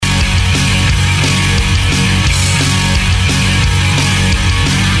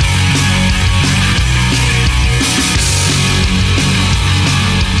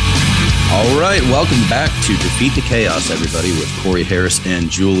welcome back to Defeat the Chaos, everybody, with Corey Harris and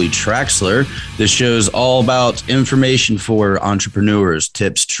Julie Traxler. This show's all about information for entrepreneurs,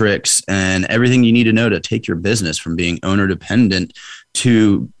 tips, tricks, and everything you need to know to take your business from being owner-dependent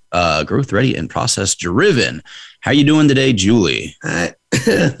to growth-ready and process-driven. How you doing today, Julie?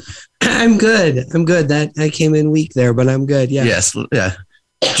 I'm good. That I came in weak there, but I'm good. Yeah. Yes. Yeah.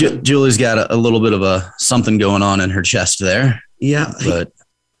 Julie's got a little bit of something going on in her chest there. Yeah. But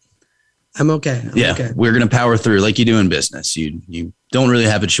I'm okay. Okay. We're going to power through like you do in business. You don't really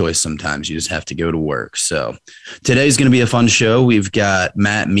have a choice sometimes. You just have to go to work. So today's going to be a fun show. We've got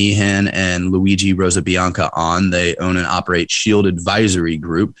Matt Meehan and Luigi Rosabianca on. They own and operate Shield Advisory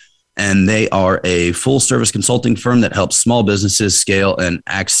Group, and they are a full-service consulting firm that helps small businesses scale and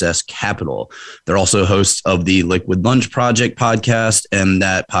access capital. They're also hosts of the Liquid Lunch Project podcast, and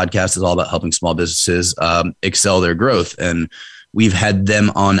that podcast is all about helping small businesses excel their growth. And we've had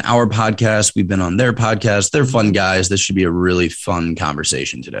them on our podcast. We've been on their podcast. They're fun guys. This should be a really fun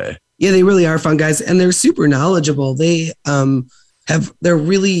conversation today. Yeah, they really are fun guys, and they're super knowledgeable. They're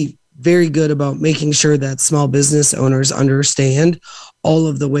really very good about making sure that small business owners understand all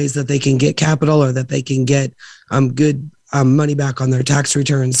of the ways that they can get capital or that they can get good money back on their tax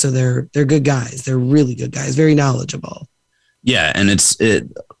returns. So they're good guys. They're really good guys, very knowledgeable. Yeah, and it's a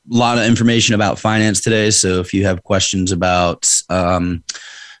lot of information about finance today. So if you have questions about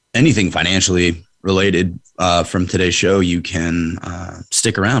anything financially related from today's show, you can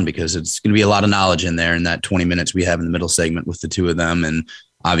stick around because it's going to be a lot of knowledge in there in that 20 minutes we have in the middle segment with the two of them. And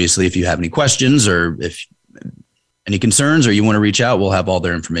obviously, if you have any questions or if any concerns or you want to reach out, we'll have all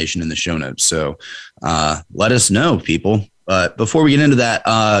their information in the show notes. So let us know, people. But before we get into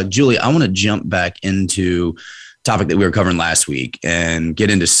that, Julie, I want to jump back into topic that we were covering last week and get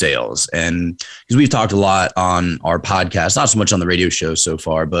into sales. And because we've talked a lot on our podcast, not so much on the radio show so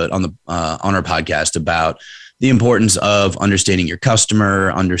far, but on our podcast about the importance of understanding your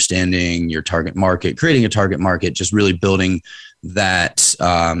customer, understanding your target market, creating a target market, just really building that,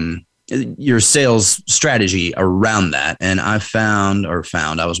 your sales strategy around that. And I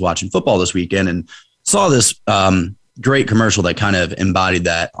was watching football this weekend and saw this, great commercial that kind of embodied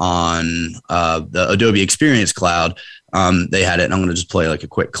that on the Adobe Experience Cloud. They had it, and I'm going to just play like a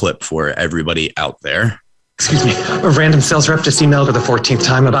quick clip for everybody out there. Excuse me, a random sales rep just emailed for the 14th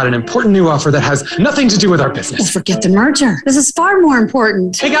time about an important new offer that has nothing to do with our business. Well, forget the merger. This is far more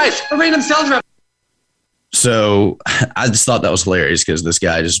important. Hey guys, a random sales rep. So I just thought that was hilarious because this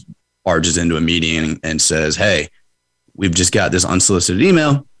guy just barges into a meeting and says, hey, we've just got this unsolicited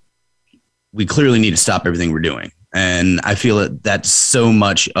email. We clearly need to stop everything we're doing. And I feel that that's so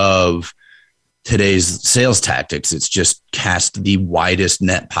much of today's sales tactics. It's just cast the widest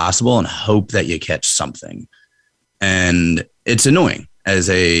net possible and hope that you catch something. And it's annoying as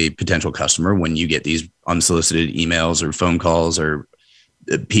a potential customer when you get these unsolicited emails or phone calls or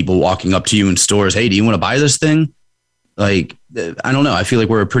people walking up to you in stores. Hey, do you want to buy this thing? Like, I don't know. I feel like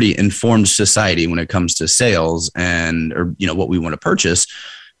we're a pretty informed society when it comes to sales or what we want to purchase.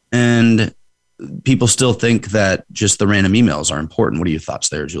 And people still think that just the random emails are important. What are your thoughts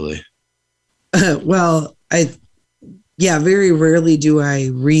there, Julie? Well, very rarely do I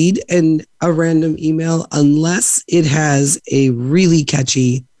read a random email unless it has a really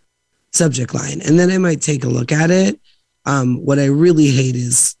catchy subject line. And then I might take a look at it. What I really hate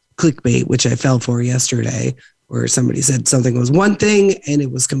is clickbait, which I fell for yesterday, where somebody said something was one thing and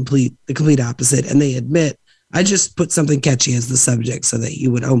it was the complete opposite. And they admit, I just put something catchy as the subject so that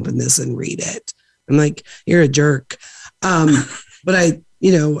you would open this and read it. I'm like, you're a jerk. But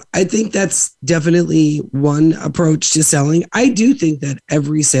I think that's definitely one approach to selling. I do think that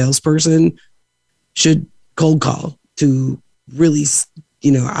every salesperson should cold call to really,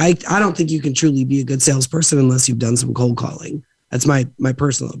 I don't think you can truly be a good salesperson unless you've done some cold calling. That's my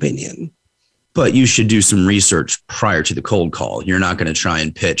personal opinion. But you should do some research prior to the cold call. You're not going to try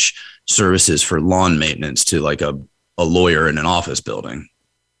and pitch services for lawn maintenance to like a lawyer in an office building,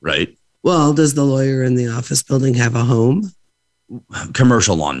 right? Well, does the lawyer in the office building have a home?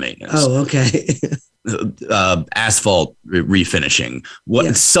 Commercial lawn maintenance. Oh, okay. Asphalt refinishing.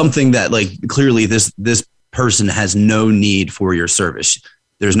 Something that like clearly this person has no need for your service.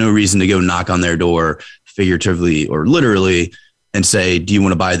 There's no reason to go knock on their door figuratively or literally and say, do you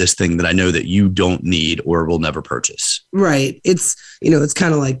want to buy this thing that I know that you don't need or will never purchase? Right. It's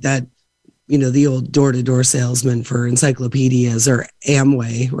kind of like that, the old door-to-door salesman for encyclopedias or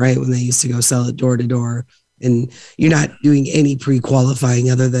Amway, right? When they used to go sell it door to door, and you're not doing any pre-qualifying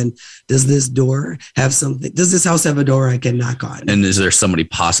other than, does this door have something? Does this house have a door I can knock on? And is there somebody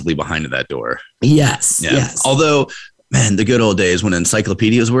possibly behind that door? Yes. Yeah. Yes. Although, man, the good old days when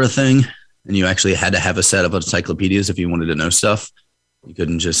encyclopedias were a thing. and you actually had to have a set of encyclopedias if you wanted to know stuff. You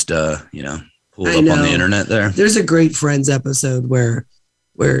couldn't just, pull it up on the internet there. There's a great Friends episode where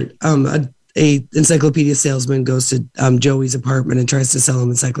a encyclopedia salesman goes to Joey's apartment and tries to sell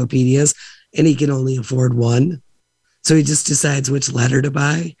him encyclopedias, and he can only afford one. So he just decides which letter to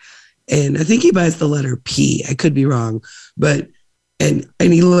buy. And I think he buys the letter P. I could be wrong, but and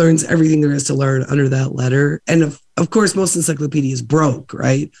he learns everything there is to learn under that letter. And of course, most encyclopedias broke,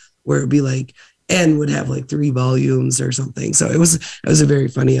 right? Where it'd be like N would have like 3 volumes or something. So it was a very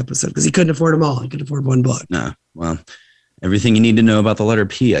funny episode because he couldn't afford them all. He could afford one book. No, well, everything you need to know about the letter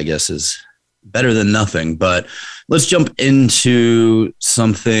P, I guess, is better than nothing. But let's jump into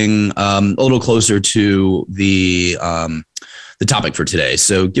something a little closer to the topic for today.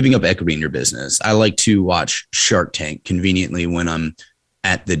 So giving up equity in your business. I like to watch Shark Tank conveniently when I'm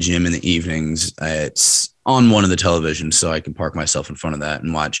at the gym in the evenings. It's on one of the televisions, so I can park myself in front of that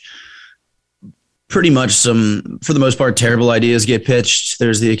and watch pretty much some, for the most part, terrible ideas get pitched.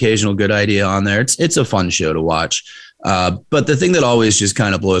 There's the occasional good idea on there. It's a fun show to watch. But the thing that always just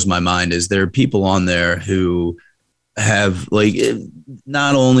kind of blows my mind is there are people on there who have like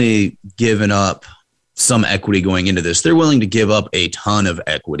not only given up some equity going into this, they're willing to give up a ton of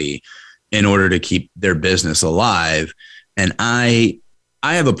equity in order to keep their business alive. And I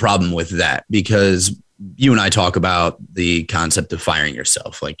have a problem with that because you and I talk about the concept of firing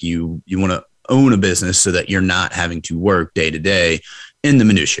yourself. Like you want to own a business so that you're not having to work day to day in the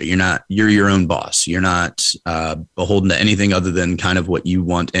minutia. You're your own boss. You're not beholden to anything other than kind of what you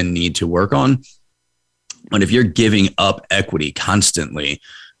want and need to work on. But if you're giving up equity constantly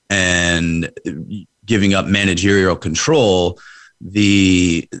and giving up managerial control,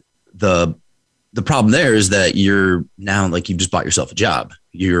 the problem there is that you're now, like, you've just bought yourself a job.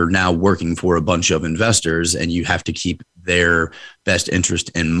 You're now working for a bunch of investors and you have to keep their best interest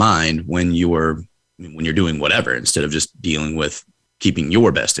in mind when you're doing whatever, instead of just dealing with keeping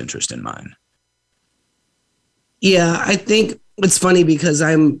your best interest in mind. Yeah, I think it's funny because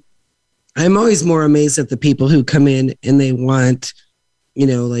I'm always more amazed at the people who come in and they want,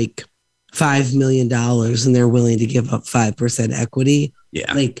 like $5 million and they're willing to give up 5% equity.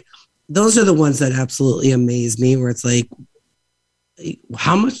 Yeah. Like those are the ones that absolutely amaze me, where it's like,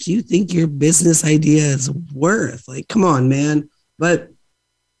 how much do you think your business idea is worth? Like, come on, man. But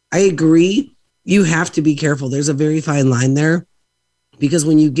I agree. You have to be careful. There's a very fine line there, because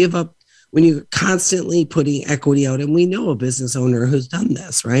when you're constantly putting equity out, and we know a business owner who's done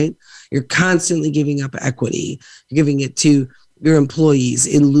this, right? You're constantly giving up equity. You're giving it to your employees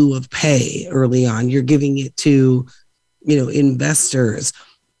in lieu of pay early on. You're giving it to, investors.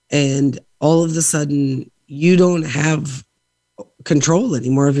 And all of a sudden you don't have control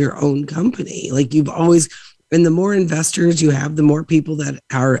anymore of your own company. Like you've always, and the more investors you have, the more people that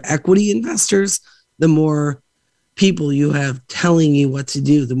are equity investors, the more people you have telling you what to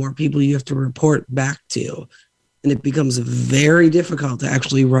do, the more people you have to report back to. And it becomes very difficult to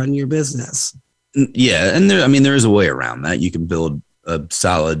actually run your business. Yeah. And there is a way around that. You can build a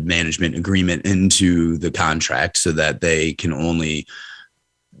solid management agreement into the contract so that they can only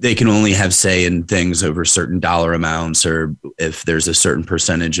have say in things over certain dollar amounts, or if there's a certain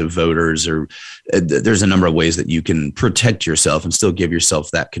percentage of voters, or there's a number of ways that you can protect yourself and still give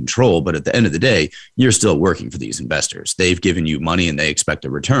yourself that control. But at the end of the day, you're still working for these investors. They've given you money and they expect a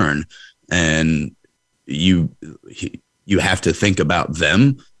return, and you have to think about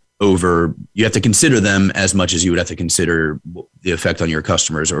them you have to consider them as much as you would have to consider the effect on your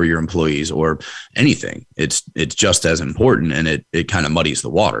customers or your employees or anything. It's just as important, and it kind of muddies the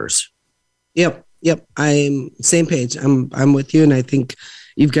waters. Yep. I'm same page. I'm with you. And I think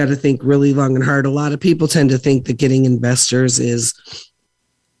you've got to think really long and hard. A lot of people tend to think that getting investors is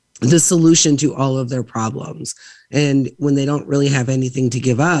the solution to all of their problems. And when they don't really have anything to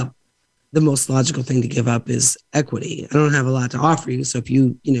give up, the most logical thing to give up is equity. I don't have a lot to offer you. So if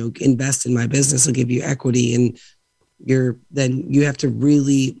you invest in my business, I'll give you equity, and then you have to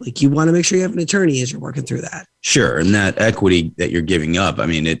really, you want to make sure you have an attorney as you're working through that. Sure. And that equity that you're giving up,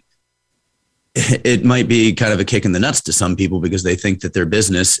 it might be kind of a kick in the nuts to some people, because they think that their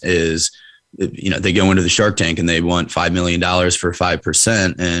business is, they go into the Shark Tank and they want $5 million for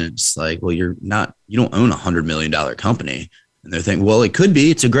 5%. And it's like, well, you don't own $100 million company. And they're thinking, well, it could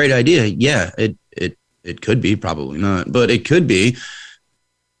be. It's a great idea. Yeah, it could be. Probably not, but it could be.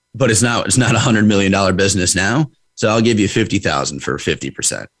 But it's not $100 million business now. So I'll give you $50,000 for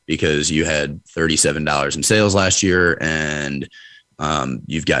 50% because you had $37 in sales last year, and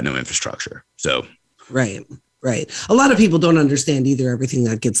you've got no infrastructure. So right. A lot of people don't understand either everything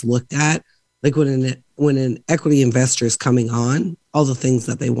that gets looked at. like when an equity investor is coming on, all the things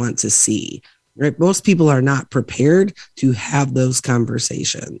that they want to see, right? Most people are not prepared to have those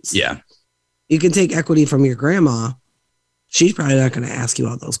conversations. Yeah. You can take equity from your grandma. She's probably not going to ask you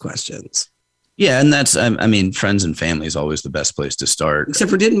all those questions. Yeah. And that's, I mean, friends and family is always the best place to start.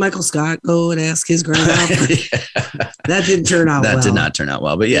 Except for, didn't Michael Scott go and ask his grandma? That didn't turn out well. That did not turn out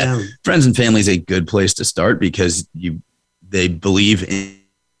well. But yeah, friends and family is a good place to start because they believe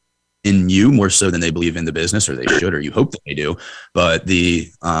in you more so than they believe in the business, or they should, or you hope that they do. But the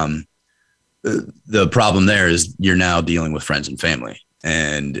problem there is you're now dealing with friends and family.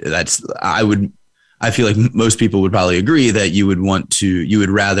 And that's, I feel like most people would probably agree that you would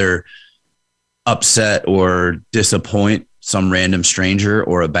rather upset or disappoint some random stranger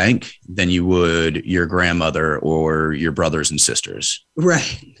or a bank than you would your grandmother or your brothers and sisters.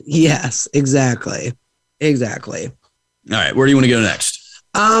 Right. Yes, exactly. Exactly. All right. Where do you want to go next?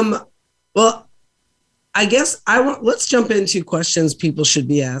 Well, I guess let's jump into questions people should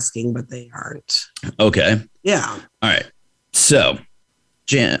be asking, but they aren't. Okay. Yeah. All right. So,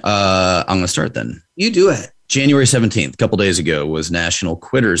 I'm going to start then. You do it. January 17th, a couple days ago, was National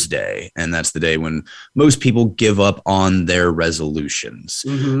Quitters Day. And that's the day when most people give up on their resolutions.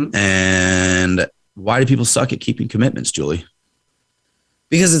 Mm-hmm. And why do people suck at keeping commitments, Julie?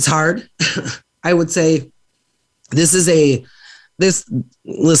 Because it's hard. I would say listen,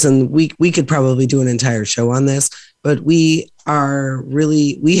 we could probably do an entire show on this, but we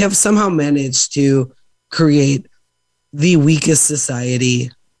have somehow managed to create the weakest society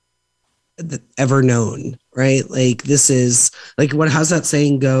ever known, right? Like, this is like, how's that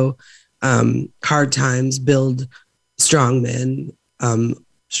saying go? Hard times build strong men.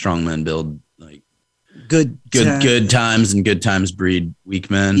 Strong men build like good times, and good times breed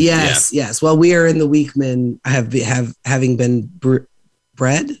weak men. Yes. Yeah. Yes. Well, we are in the weak men having been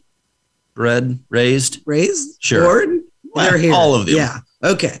raised. Sure. Born? They're here. All of them. Yeah.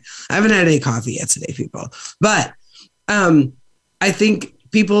 Okay. I haven't had any coffee yet today, people, but I think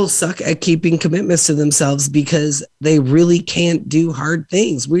people suck at keeping commitments to themselves because they really can't do hard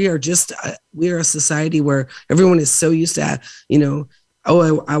things. We are a society where everyone is so used to,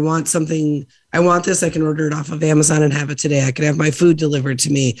 I want something. I want this. I can order it off of Amazon and have it today. I can have my food delivered to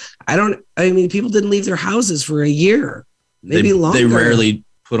me. People didn't leave their houses for a year, maybe longer. They rarely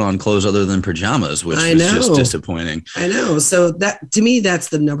put on clothes other than pajamas, which was just disappointing. I know. So that, to me, that's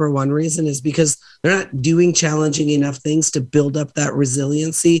the number one reason, is because they're not doing challenging enough things to build up that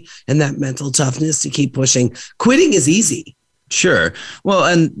resiliency and that mental toughness to keep pushing. Quitting is easy. Sure. Well,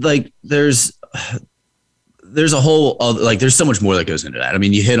 and like there's a whole there's so much more that goes into that. I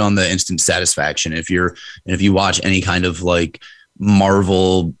mean, you hit on the instant satisfaction. If you watch any kind of like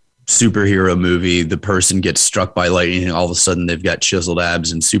Marvel superhero movie, the person gets struck by lightning and all of a sudden they've got chiseled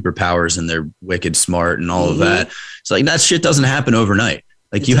abs and superpowers and they're wicked smart and all of that. It's like, that shit doesn't happen overnight.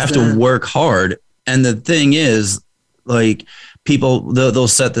 Like, you have to work hard. And the thing is, like, people, they'll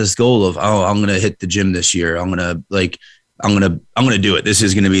set this goal of, I'm going to hit the gym this year. I'm going to do it. This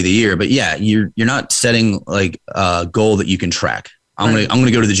is going to be the year. But yeah, you're not setting like a goal that you can track. I'm going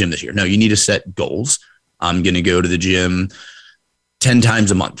to go to the gym this year. No, you need to set goals. I'm going to go to the gym 10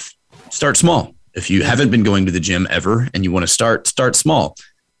 times a month. Start small. If you haven't been going to the gym ever and you want to start small.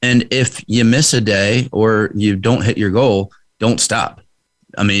 And if you miss a day or you don't hit your goal, don't stop.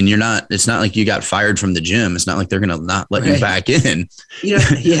 I mean, it's not like you got fired from the gym. It's not like they're going to not let you back in.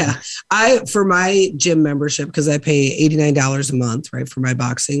 Yeah. For my gym membership, because I pay $89 a month, right, for my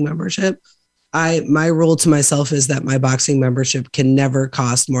boxing membership, my rule to myself is that my boxing membership can never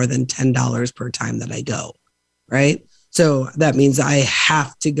cost more than $10 per time that I go, right? So that means I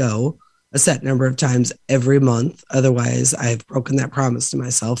have to go a set number of times every month. Otherwise, I've broken that promise to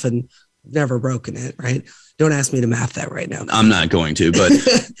myself and never broken it, right? Don't ask me to math that right now. I'm not going to, but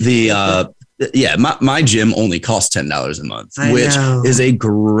my gym only costs $10 a month, which is a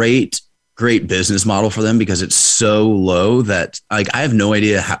great business model for them because it's so low that, like, I have no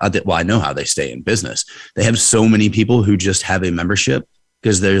idea I know how they stay in business. They have so many people who just have a membership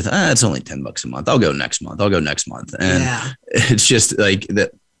because it's only $10 a month. I'll go next month. And it's just like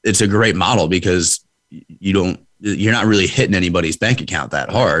that. It's a great model because you're not really hitting anybody's bank account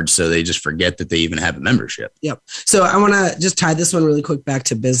that hard. So they just forget that they even have a membership. Yep. So I want to just tie this one really quick back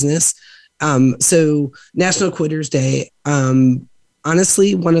to business. So National Quitters Day,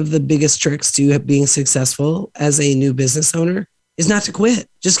 honestly, one of the biggest tricks to being successful as a new business owner is not to quit.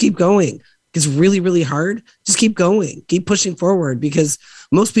 Just keep going. It's really, really hard. Just keep going, keep pushing forward, because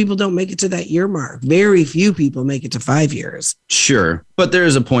most people don't make it to that year mark. Very few people make it to 5 years. Sure. But there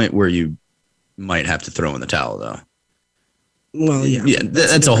is a point where you might have to throw in the towel, though. Well, yeah. Yeah,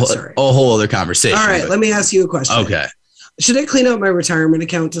 that's a whole other conversation. All right, let me ask you a question. Okay. Should I clean out my retirement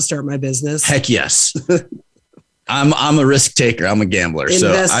account to start my business? Heck yes. I'm a risk taker. I'm a gambler.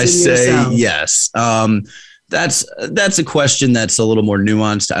 Invest so I in say yourself. yes. That's a question that's a little more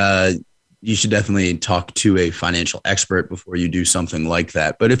nuanced. You should definitely talk to a financial expert before you do something like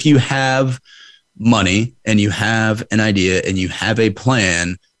that. But if you have money and you have an idea and you have a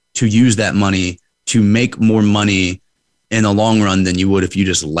plan to use that money to make more money in the long run than you would if you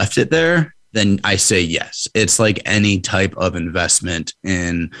just left it there, then I say yes. It's like any type of investment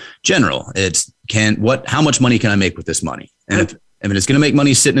in general. It's how much money can I make with this money? And if it's going to make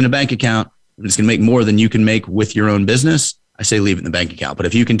money sitting in a bank account, if it's going to make more than you can make with your own business, I say leave it in the bank account. But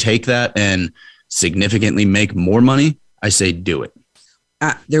if you can take that and significantly make more money, I say do it.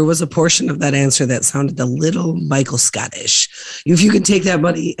 There was a portion of that answer that sounded a little Michael Scottish. If you can take that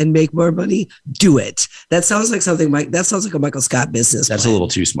money and make more money, do it. That sounds like that sounds like a Michael Scott business. That's plan. A little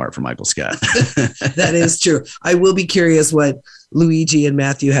too smart for Michael Scott. That is true. I will be curious what Luigi and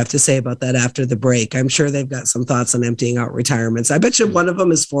Matthew have to say about that after the break. I'm sure they've got some thoughts on emptying out retirements. I bet you one of them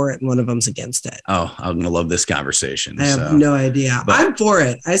is for it and one of them's against it. Oh, I'm going to love this conversation. I have no idea. But I'm for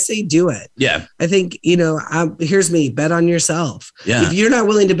it. I say do it. Yeah. I think, here's me, bet on yourself. Yeah. If you're not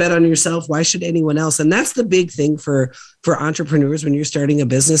willing to bet on yourself, why should anyone else? And that's the big thing for entrepreneurs when you're starting a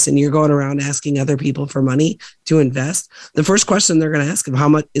business and you're going around asking other people for money to invest. The first question they're going to ask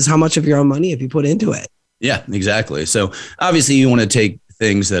is how much of your own money have you put into it? Yeah, exactly. So obviously you want to take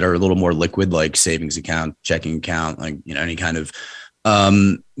things that are a little more liquid, like savings account, checking account, like, any kind of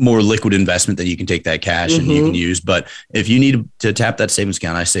more liquid investment that you can take that cash and you can use. But if you need to tap that savings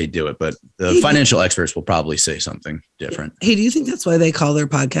account, I say do it. But the financial experts will probably say something different. Hey, do you think that's why they call their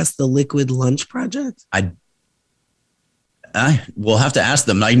podcast the Liquid Lunch Project? I will have to ask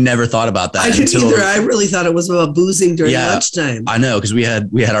them. I never thought about that. I didn't either. I really thought it was about boozing during lunchtime. I know, because we had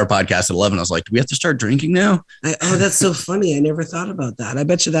our podcast at 11. I was like, do we have to start drinking now? That's so funny. I never thought about that. I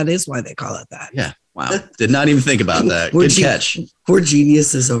bet you that is why they call it that. Yeah. Wow. Did not even think about that. Good catch. We're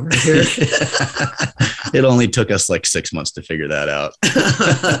geniuses over here. It only took us like 6 months to figure that out.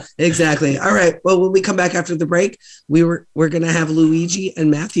 Exactly. All right. Well, when we come back after the break, we're going to have Luigi and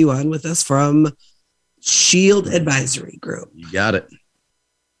Matthew on with us from Shield Advisory Group. You got it.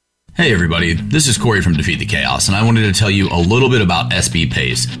 Hey everybody, this is Corey from Defeat the Chaos, and I wanted to tell you a little bit about SB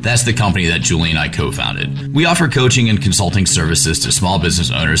Pace. That's the company that Julie and I co-founded. We offer coaching and consulting services to small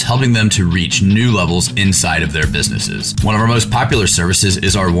business owners, helping them to reach new levels inside of their businesses. One of our most popular services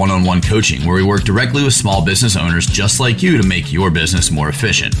is our one-on-one coaching, where we work directly with small business owners just like you to make your business more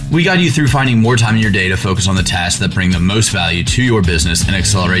efficient. We guide you through finding more time in your day to focus on the tasks that bring the most value to your business and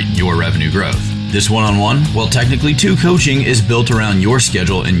accelerate your revenue growth. This one-on-one, well, technically two coaching, is built around your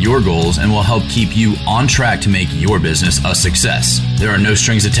schedule and your goals and will help keep you on track to make your business a success. There are no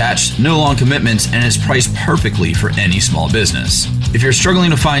strings attached, no long commitments, and is priced perfectly for any small business. If you're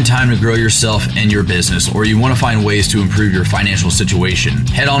struggling to find time to grow yourself and your business, or you want to find ways to improve your financial situation,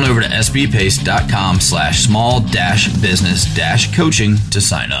 head on over to sbpace.com/small-business-coaching to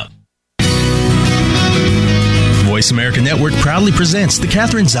sign up. Voice America Network proudly presents The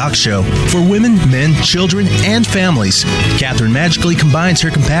Catherine Zox Show for women, men, children, and families. Catherine magically combines her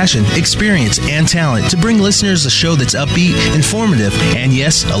compassion, experience, and talent to bring listeners a show that's upbeat, informative, and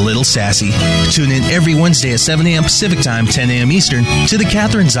yes, a little sassy. Tune in every Wednesday at 7 a.m. Pacific Time, 10 a.m. Eastern to The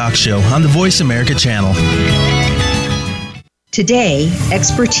Catherine Zox Show on the Voice America channel. Today,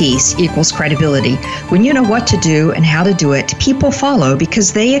 expertise equals credibility. When you know what to do and how to do it, people follow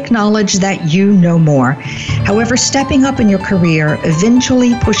because they acknowledge that you know more. However, stepping up in your career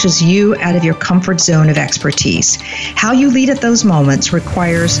eventually pushes you out of your comfort zone of expertise. How you lead at those moments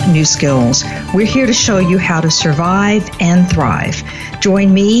requires new skills. We're here to show you how to survive and thrive.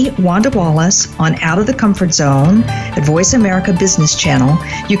 Join me, Wanda Wallace, on Out of the Comfort Zone at Voice America Business Channel.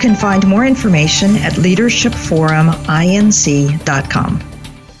 You can find more information at leadershipforuminc.com.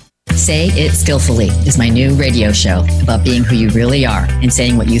 Say It Skillfully is my new radio show about being who you really are and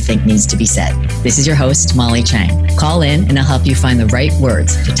saying what you think needs to be said. This is your host, Molly Chang. Call in and I'll help you find the right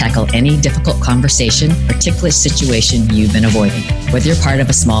words to tackle any difficult conversation or ticklish situation you've been avoiding. Whether you're part of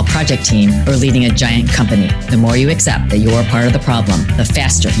a small project team or leading a giant company, the more you accept that you're part of the problem, the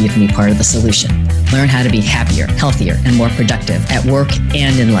faster you can be part of the solution. Learn how to be happier, healthier, and more productive at work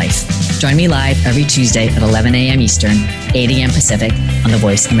and in life. Join me live every Tuesday at 11 a.m. Eastern, 8 a.m. Pacific on the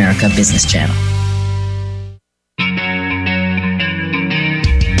Voice America Business Channel.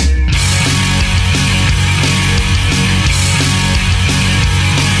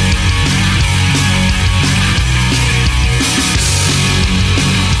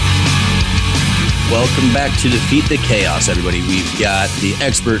 Welcome back to Defeat the Chaos, everybody. We've got the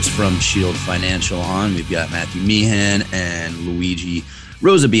experts from Shield Financial on. We've got Matthew Meehan and Luigi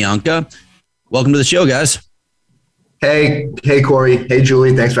Rosabianca. Welcome to the show, guys. Hey, Corey. Hey,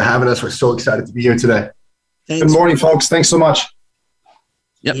 Julie. Thanks for having us. We're so excited to be here today. Thanks. Good morning, folks. Thanks so much.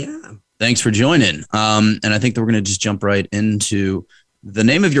 Yep. Yeah. Thanks for joining. And I think that we're going to just jump right into the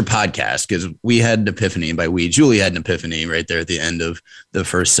name of your podcast, because we had an epiphany, and by we, Julie had an epiphany right there at the end of the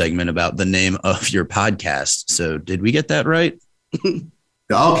first segment about the name of your podcast. So did we get that right?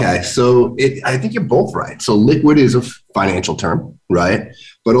 Okay. So I think you're both right. So liquid is a financial term, right?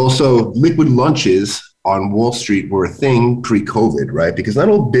 But also liquid lunches on Wall Street were a thing pre-COVID, right? Because not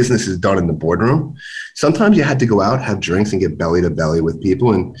all business is done in the boardroom. Sometimes you had to go out, have drinks, and get belly to belly with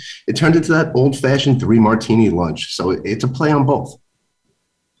people. And it turned into that old-fashioned 3 martini lunch. So it's a play on both.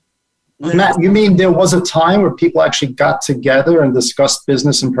 Matt, you mean there was a time where people actually got together and discussed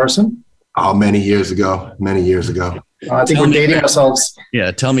business in person? Oh, many years ago. I think we're dating ourselves.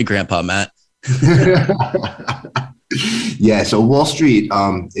 Yeah, tell me, Grandpa Matt. Yeah, so Wall Street,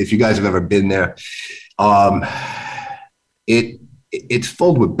 if you guys have ever been there, it's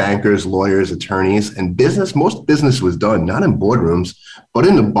filled with bankers, lawyers, attorneys, and business. Most business was done not in boardrooms, but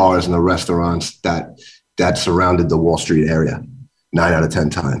in the bars and the restaurants that surrounded the Wall Street area, 9 out of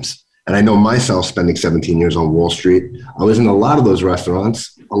 10 times. And I know myself, spending 17 years on Wall Street, I was in a lot of those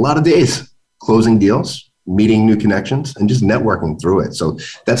restaurants, a lot of days, closing deals, meeting new connections, and just networking through it. So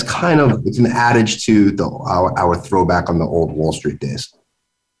that's it's an adage to our throwback on the old Wall Street days.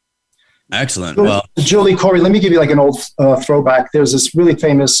 Excellent. Well, Julie, Corey, let me give you like an old throwback. There's this really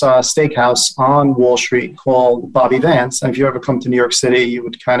famous steakhouse on Wall Street called Bobby Vance. And if you ever come to New York City, you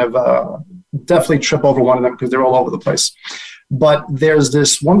would kind of definitely trip over one of them because they're all over the place. But there's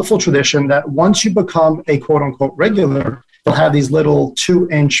this wonderful tradition that once you become a quote unquote regular, they'll have these little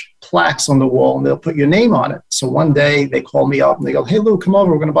 2-inch plaques on the wall and they'll put your name on it. So one day they call me up and they go, "Hey, Lou, come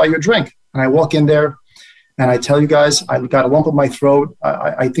over. We're going to buy you a drink." And I walk in there and I tell you guys, I got a lump in my throat.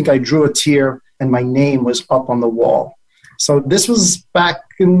 I think I drew a tear and my name was up on the wall. So this was back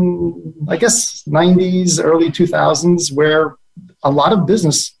in, I guess, 90s, early 2000s, where a lot of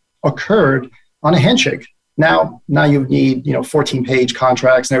business occurred on a handshake. Now you need 14-page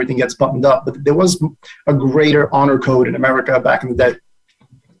contracts and everything gets buttoned up, but there was a greater honor code in America back in the day.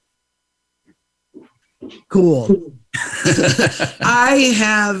 Cool. I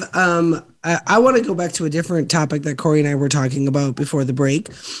have I want to go back to a different topic that Corey and I were talking about before the break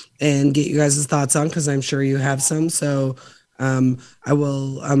and get you guys' thoughts on, because I'm sure you have some. So I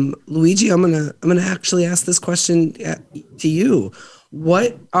will Luigi, I'm gonna actually ask this question to you.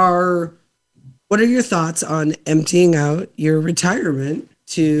 What are your thoughts on emptying out your retirement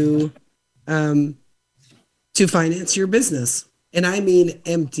to finance your business? And I mean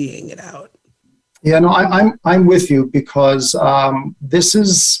emptying it out. Yeah, no, I'm with you, because this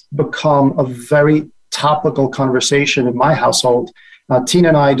has become a very topical conversation in my household. Tina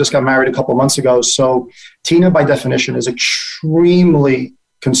and I just got married a couple of months ago. So Tina, by definition, is extremely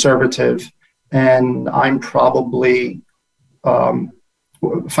conservative, and I'm probably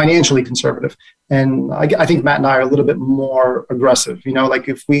financially conservative. And I think Matt and I are a little bit more aggressive. Like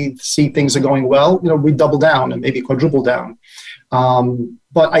if we see things are going well, we double down and maybe quadruple down.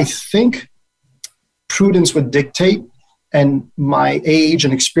 But I think prudence would dictate, and my age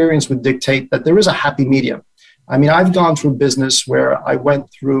and experience would dictate, that there is a happy medium. I mean, I've gone through business where I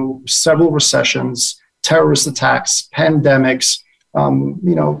went through several recessions, terrorist attacks, pandemics.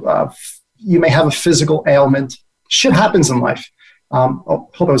 You may have a physical ailment. Shit happens in life.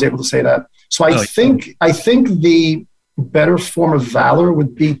 Hope I was able to say that. So I think the better form of valor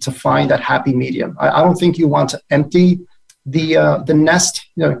would be to find that happy medium. I don't think you want to empty the nest.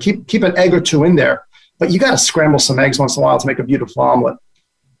 Keep an egg or two in there, but you got to scramble some eggs once in a while to make a beautiful omelet.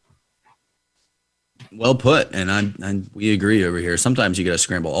 Well put, and we agree over here. Sometimes you got to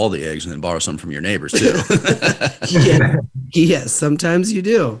scramble all the eggs and then borrow some from your neighbors too. Yes, sometimes you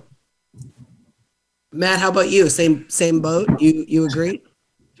do. Matt, how about you? Same boat? You agree?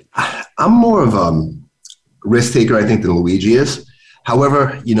 I'm more of a risk taker, I think, than Luigi is.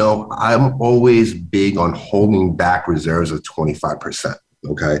 However, I'm always big on holding back reserves of 25%.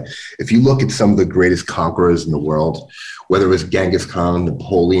 Okay. If you look at some of the greatest conquerors in the world, whether it was Genghis Khan,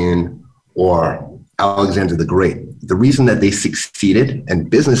 Napoleon, or Alexander the Great, the reason that they succeeded, and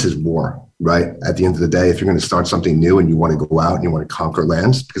business is war, right? At the end of the day, if you're going to start something new and you want to go out and you want to conquer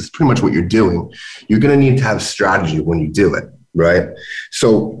lands, because it's pretty much what you're doing, you're going to need to have strategy when you do it, right?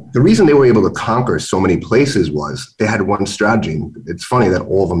 So the reason they were able to conquer so many places was they had one strategy. It's funny that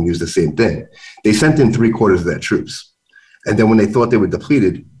all of them used the same thing. They sent in 3/4 of their troops. And then when they thought they were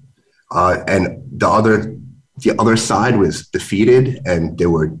depleted, and the other side was defeated, and they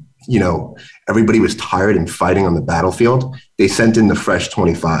were, everybody was tired and fighting on the battlefield. They sent in the fresh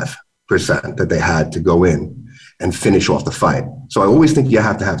 25% that they had to go in and finish off the fight. So I always think you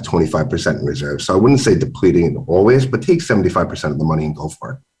have to have 25% in reserve. So I wouldn't say depleting it always, but take 75% of the money and go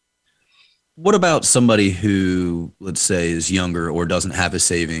for it. What about somebody who, let's say, is younger or doesn't have a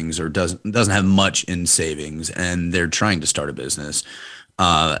savings or doesn't have much in savings, and they're trying to start a business?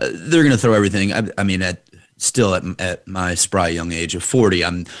 They're going to throw everything. I mean, at my spry young age of 40,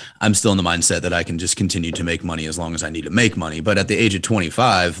 I'm still in the mindset that I can just continue to make money as long as I need to make money. But at the age of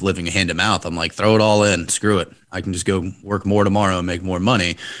 25, living hand to mouth, I'm like, throw it all in, screw it. I can just go work more tomorrow and make more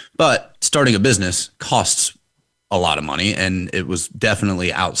money. But starting a business costs a lot of money, and it was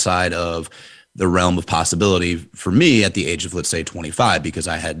definitely outside of the realm of possibility for me at the age of, let's say, 25, because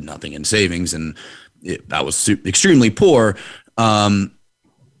I had nothing in savings and I was extremely poor. What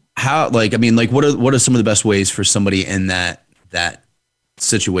are some of the best ways for somebody in that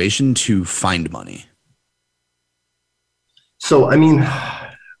situation to find money? So, I mean,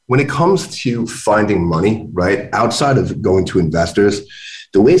 when it comes to finding money, right, outside of going to investors,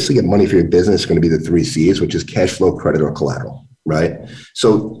 the ways to get money for your business are going to be the 3 C's, which is cash flow, credit, or collateral, right?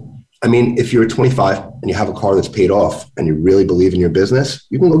 So, I mean, if you're 25 and you have a car that's paid off and you really believe in your business,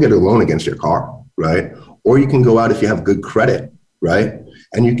 you can go get a loan against your car, right? Or you can go out if you have good credit, right?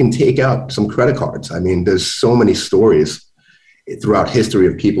 And you can take out some credit cards. I mean, there's so many stories throughout history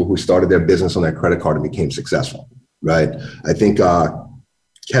of people who started their business on their credit card and became successful, right? I think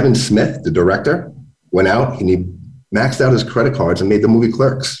Kevin Smith, the director, went out and he maxed out his credit cards and made the movie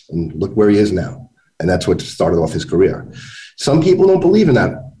Clerks, and look where he is now. And that's what started off his career. Some people don't believe in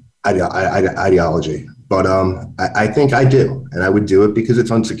that ideology, but I think I do. And I would do it because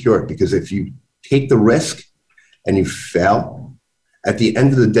it's unsecured. Because if you take the risk and you fail, at the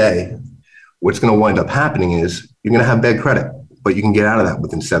end of the day, what's going to wind up happening is you're going to have bad credit, but you can get out of that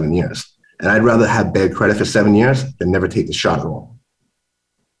within 7 years. And I'd rather have bad credit for 7 years than never take the shot at all.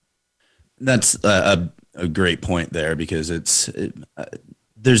 That's a great point there, because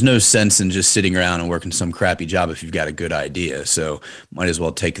there's no sense in just sitting around and working some crappy job if you've got a good idea. So might as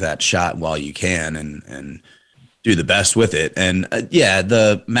well take that shot while you can and do the best with it. And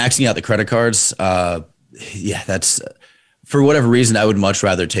the maxing out the credit cards, that's for whatever reason, I would much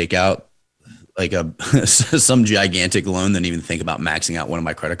rather take out like some gigantic loan than even think about maxing out one of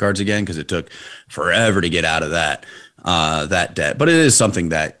my credit cards again, because it took forever to get out of that debt. But it is something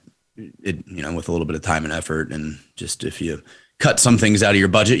that with a little bit of time and effort, and just if you cut some things out of your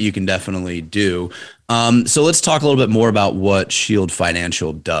budget, you can definitely do. So let's talk a little bit more about what Shield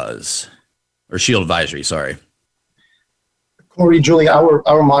Financial does, or Shield Advisory, sorry. Corey, Julie,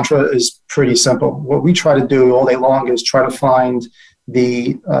 our mantra is pretty simple. What we try to do all day long is try to find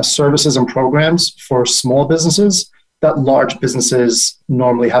the services and programs for small businesses that large businesses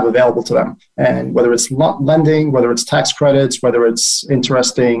normally have available to them. And whether it's lending, whether it's tax credits, whether it's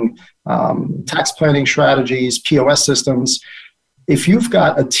interesting tax planning strategies, POS systems, if you've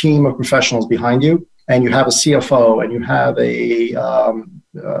got a team of professionals behind you and you have a CFO and you have a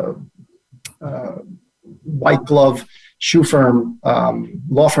white glove shoe firm,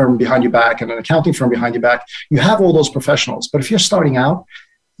 law firm behind your back, and an accounting firm behind your back, you have all those professionals. But if you're starting out,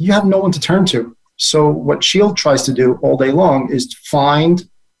 you have no one to turn to. So what Shield tries to do all day long is find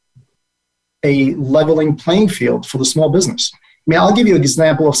a leveling playing field for the small business. I mean, I'll give you an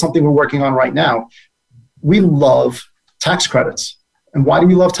example of something we're working on right now. We love tax credits. And why do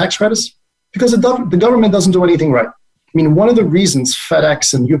we love tax credits? Because the government doesn't do anything right. I mean, one of the reasons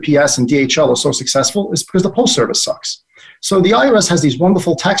FedEx and UPS and DHL are so successful is because the post service sucks. So the IRS has these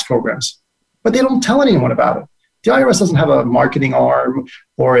wonderful tax programs, but they don't tell anyone about it. The IRS doesn't have a marketing arm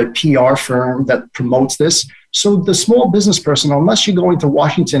or a PR firm that promotes this. So the small business person, unless you're going to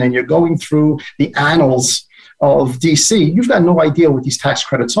Washington and you're going through the annals of DC, you've got no idea what these tax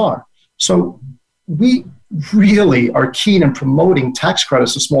credits are. So we really are keen in promoting tax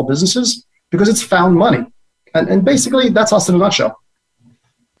credits to small businesses because it's found money. And basically, that's us in a nutshell.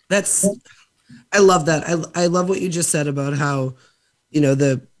 I love that. I love what you just said about how,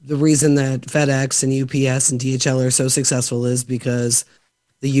 the reason that FedEx and UPS and DHL are so successful is because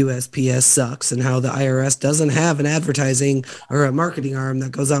the USPS sucks, and how the IRS doesn't have an advertising or a marketing arm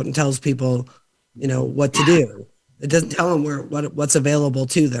that goes out and tells people, what to do. It doesn't tell them what's available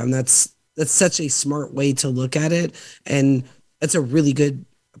to them. That's such a smart way to look at it. And that's a really good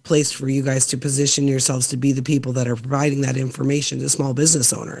place for you guys to position yourselves to be the people that are providing that information to small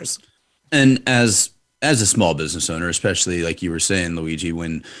business owners. And as a small business owner, especially like you were saying, Luigi,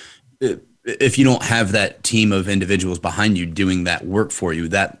 if you don't have that team of individuals behind you doing that work for you,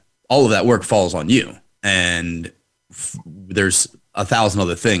 that all of that work falls on you. And there's 1,000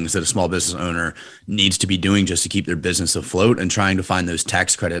 other things that a small business owner needs to be doing just to keep their business afloat, and trying to find those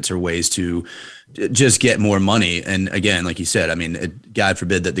tax credits or ways to just get more money. And again, like you said, I mean, God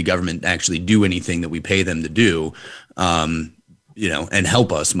forbid that the government actually do anything that we pay them to do, and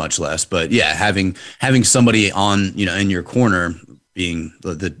help us, much less. But yeah, having somebody on, in your corner, being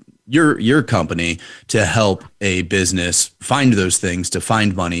your company, to help a business find those things, to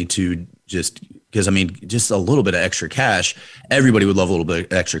find money, to because I mean, just a little bit of extra cash, everybody would love a little bit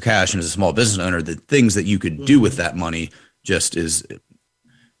of extra cash. And as a small business owner, the things that you could do with that money just is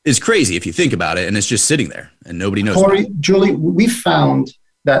crazy if you think about it. And it's just sitting there and nobody knows. Corey, Julie, we found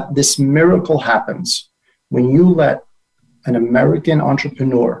that this miracle happens when you let an American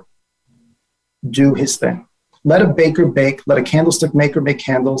entrepreneur do his thing. Let a baker bake, let a candlestick maker make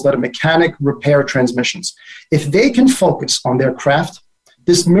candles, let a mechanic repair transmissions. If they can focus on their craft,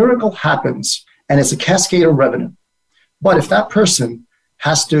 this miracle happens, and it's a cascade of revenue. But if that person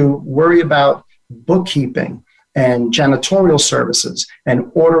has to worry about bookkeeping and janitorial services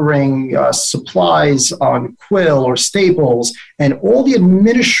and ordering supplies on Quill or Staples and all the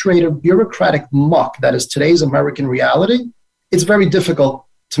administrative bureaucratic muck that is today's American reality, it's very difficult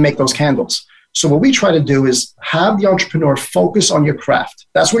to make those candles. So what we try to do is have the entrepreneur focus on your craft.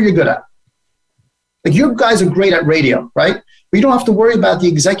 That's what you're good at. Like, you guys are great at radio, right? But you don't have to worry about the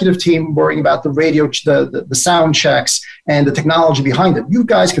executive team worrying about the radio, the sound checks and the technology behind it. You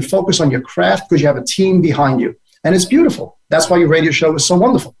guys can focus on your craft because you have a team behind you. And it's beautiful. That's why your radio show is so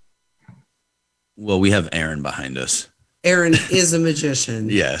wonderful. Well, we have Aaron behind us. Aaron is a magician.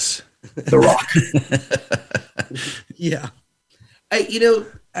 Yes. The Rock. Yeah.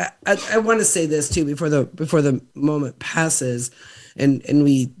 I want to say this too before the moment passes and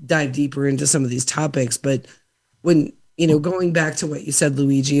we dive deeper into some of these topics. But when, going back to what you said,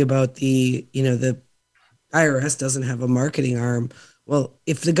 Luigi, about the IRS doesn't have a marketing arm. Well,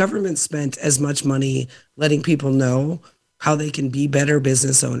 if the government spent as much money letting people know how they can be better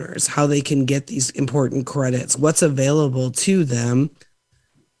business owners, how they can get these important credits, what's available to them,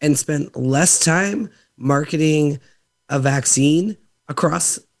 and spent less time marketing a vaccine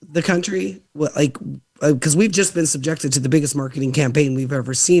across the country, because we've just been subjected to the biggest marketing campaign we've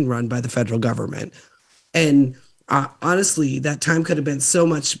ever seen run by the federal government. And honestly, that time could have been so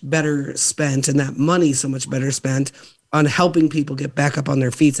much better spent, and that money so much better spent on helping people get back up on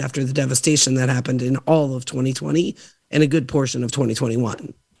their feet after the devastation that happened in all of 2020 and a good portion of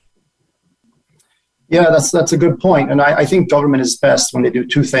 2021. Yeah, that's a good point. And I think government is best when they do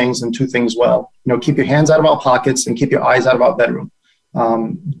two things and two things well. Keep your hands out of our pockets and keep your eyes out of our bedroom.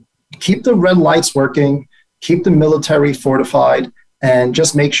 Keep the red lights working, keep the military fortified, and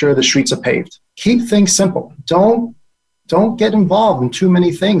just make sure the streets are paved. Keep things simple. Don't get involved in too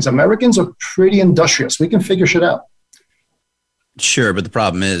many things. Americans are pretty industrious. We can figure shit out. Sure, but the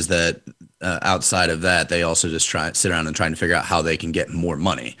problem is that outside of that, they also just sit around and trying to figure out how they can get more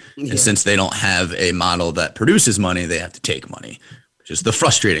money. Yeah. And since they don't have a model that produces money, they have to take money, which is the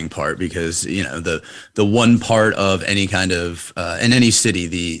frustrating part, because the one part of any kind of in any city,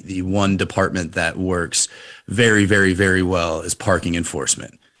 the one department that works very, very, very well is parking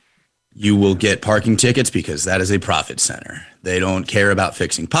enforcement. You will get parking tickets because that is a profit center. They don't care about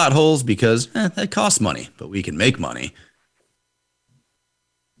fixing potholes because that costs money, but we can make money.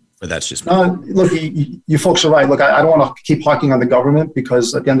 But that's just look, you folks are right. Look, I don't want to keep harking on the government,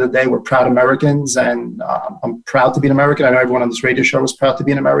 because at the end of the day, we're proud Americans, and I'm proud to be an American. I know everyone on this radio show is proud to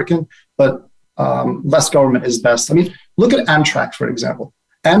be an American, but less government is best. I mean, look at Amtrak, for example.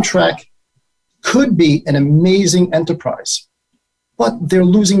 Amtrak could be an amazing enterprise, but they're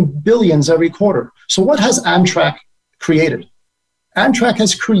losing billions every quarter. So what has Amtrak created? Amtrak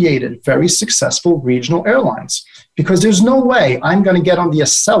has created very successful regional airlines, because there's no way I'm going to get on the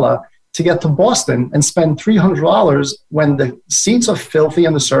Acela to get to Boston and spend $300 when the seats are filthy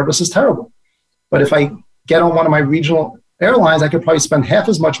and the service is terrible. But if I get on one of my regional airlines, I could probably spend half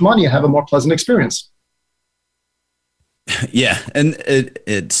as much money and have a more pleasant experience. Yeah, and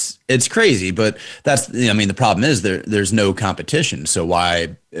it's crazy, but the problem is there's no competition. So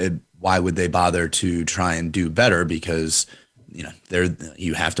why would they bother to try and do better? Because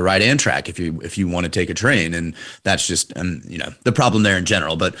you have to ride Amtrak if you want to take a train, and that's just the problem there in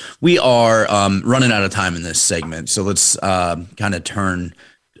general. But we are running out of time in this segment, so let's kind of turn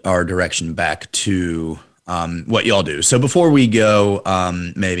our direction back to what y'all do. So before we go,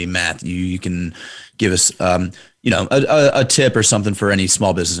 maybe Matt, you can give us a tip or something for any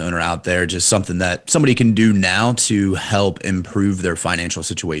small business owner out there, just something that somebody can do now to help improve their financial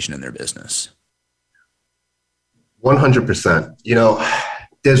situation in their business. 100%.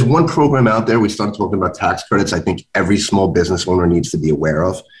 There's one program out there. We started talking about tax credits. I think every small business owner needs to be aware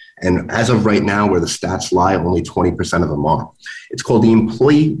of. And as of right now, where the stats lie, only 20% of them are. It's called the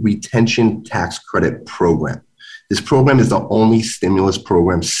Employee Retention Tax Credit Program. This program is the only stimulus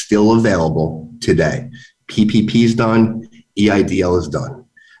program still available today. PPP is done, EIDL is done.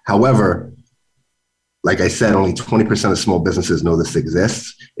 However, like I said, only 20% of small businesses know this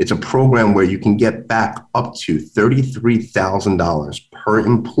exists. It's a program where you can get back up to $33,000 per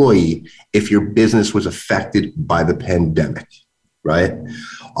employee if your business was affected by the pandemic, right?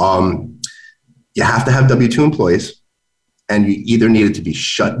 You have to have W-2 employees, and you either needed to be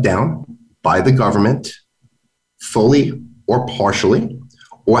shut down by the government fully or partially,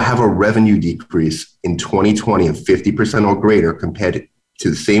 or have a revenue decrease in 2020 of 50% or greater compared to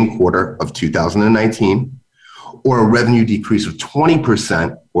the same quarter of 2019, or a revenue decrease of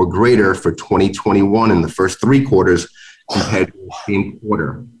 20% or greater for 2021 in the first 3 quarters compared to the same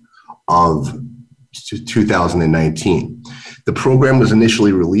quarter of 2019. The program was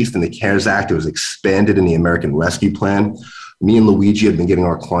initially released in the CARES Act. It was expanded in the American Rescue Plan. Me and Luigi have been getting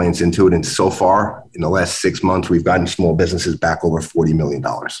our clients into it. And so far, in the last 6 months, we've gotten small businesses back over $40 million.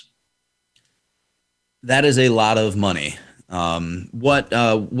 That is a lot of money.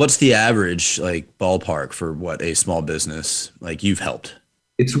 What's the average like ballpark for what a small business like you've helped?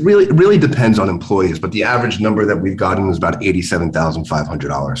 It really depends on employees, but the average number that we've gotten is about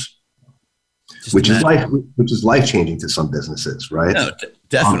 $87,500, which is life-changing to some businesses, right? No,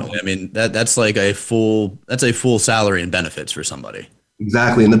 definitely. I mean, that's a full salary and benefits for somebody.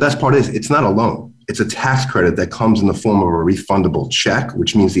 Exactly. And the best part is it's not a loan. It's a tax credit that comes in the form of a refundable check,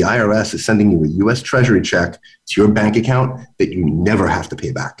 which means the IRS is sending you a U.S. Treasury check to your bank account that you never have to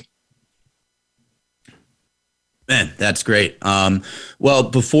pay back. Man, that's great. Well,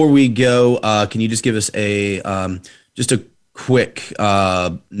 before we go, can you just give us just a quick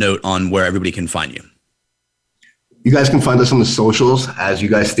note on where everybody can find you? You guys can find us on the socials. As you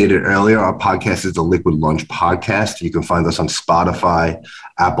guys stated earlier, our podcast is the Liquid Lunch Podcast. You can find us on Spotify,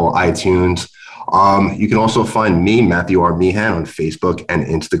 Apple, iTunes. You can also find me, Matthew R. Meehan, on Facebook and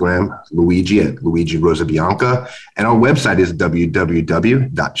Instagram, Luigi at Luigi Rosabianca. And our website is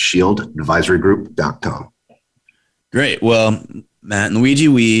www.shieldadvisorygroup.com. Great. Well, Matt and Luigi,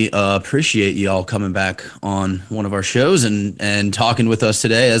 we appreciate you all coming back on one of our shows and talking with us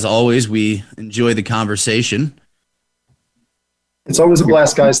today. As always, we enjoy the conversation. It's always a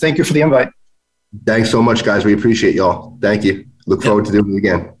blast, guys. Thank you for the invite. Thanks so much, guys. We appreciate y'all. Thank you. Look forward to doing it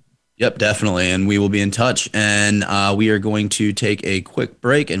again. Yep, definitely. And we will be in touch. And we are going to take a quick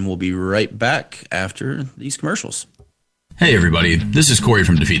break, and we'll be right back after these commercials. Hey everybody, this is Corey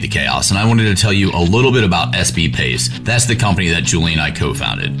from Defeat the Chaos, and I wanted to tell you a little bit about SB Pace. That's the company that Julie and I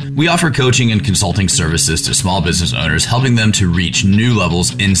co-founded. We offer coaching and consulting services to small business owners, helping them to reach new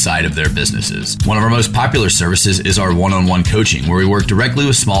levels inside of their businesses. One of our most popular services is our one-on-one coaching, where we work directly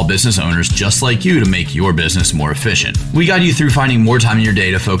with small business owners just like you to make your business more efficient. We guide you through finding more time in your day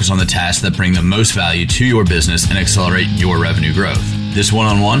to focus on the tasks that bring the most value to your business and accelerate your revenue growth. This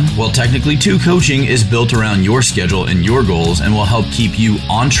one-on-one, well, technically two coaching, is built around your schedule and your goals and will help keep you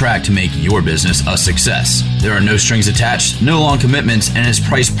on track to make your business a success. There are no strings attached, no long commitments, and is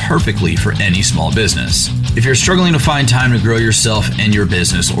priced perfectly for any small business. If you're struggling to find time to grow yourself and your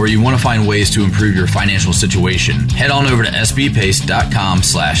business, or you want to find ways to improve your financial situation, head on over to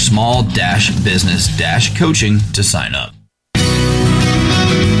sbpace.com/small-business-coaching to sign up.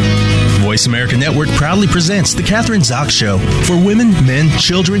 Voice America Network proudly presents The Catherine Zox Show for women, men,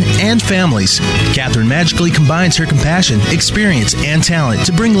 children, and families. Catherine magically combines her compassion, experience, and talent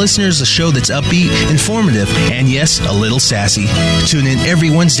to bring listeners a show that's upbeat, informative, and yes, a little sassy. Tune in every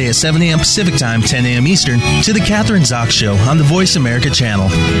Wednesday at 7 a.m. Pacific Time, 10 a.m. Eastern to The Catherine Zox Show on the Voice America channel.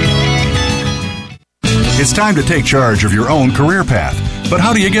 It's time to take charge of your own career path. But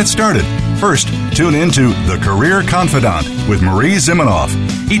how do you get started? First, tune in to The Career Confidant with Marie Zimenoff.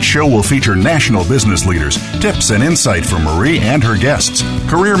 Each show will feature national business leaders, tips and insight from Marie and her guests,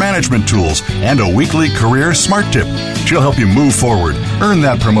 career management tools, and a weekly career smart tip. She'll help you move forward, earn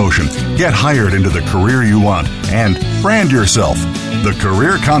that promotion, get hired into the career you want, and brand yourself. The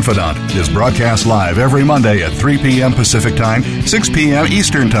Career Confidant is broadcast live every Monday at 3 p.m. Pacific Time, 6 p.m.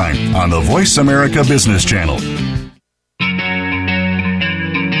 Eastern Time on the Voice America Business Channel.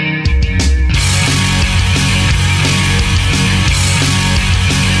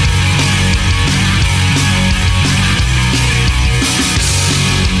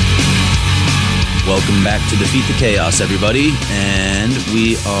 Welcome back to Defeat the Chaos, everybody. And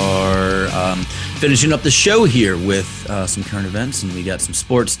we are finishing up the show here with some current events, and we got some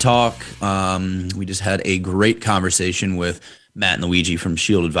sports talk. We just had a great conversation with Matt and Luigi from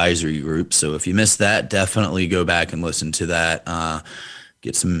Shield Advisory Group. So if you missed that, definitely go back and listen to that.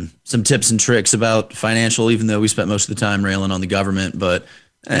 Get some tips and tricks about financial, even though we spent most of the time railing on the government, but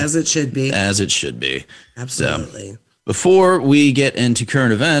as it should be. As it should be. Absolutely. So, before we get into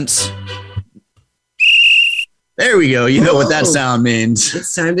current events, there we go. You know what that sound means.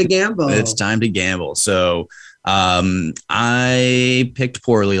 It's time to gamble. It's time to gamble. So I picked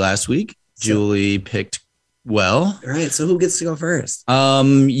poorly last week. Julie picked well. All right. So who gets to go first?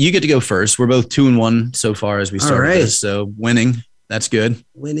 You get to go first. We're both 2-1 so far as we started this. So winning, that's good.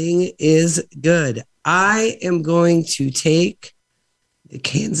 Winning is good. I am going to take the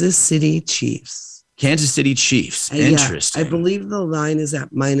Kansas City Chiefs. Kansas City Chiefs. Interesting. I believe the line is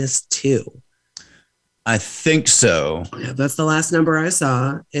at -2. I think so. Yeah, that's the last number I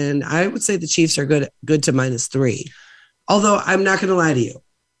saw. And I would say the Chiefs are good to -3. Although I'm not going to lie to you.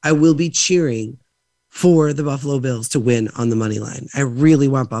 I will be cheering for the Buffalo Bills to win on the money line. I really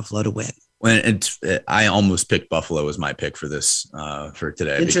want Buffalo to win. I almost picked Buffalo as my pick for this for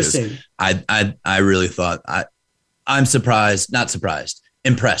today. Interesting. Because I really thought I'm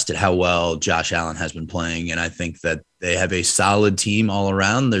impressed at how well Josh Allen has been playing. And I think that they have a solid team all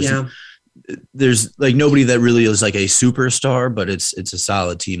around. There's like nobody that really is like a superstar, but it's a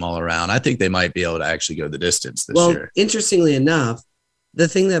solid team all around. I think they might be able to actually go the distance this year. Interestingly enough, the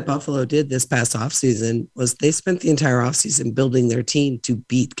thing that Buffalo did this past offseason was they spent the entire offseason building their team to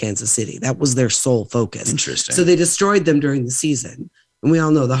beat Kansas City. That was their sole focus. Interesting. So they destroyed them during the season. And we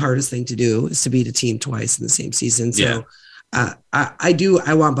all know the hardest thing to do is to beat a team twice in the same season. So I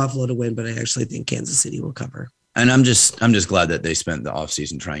want Buffalo to win, but I actually think Kansas City will cover. And I'm just glad that they spent the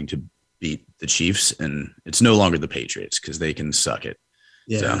offseason trying to beat the Chiefs, and it's no longer the Patriots because they can suck it.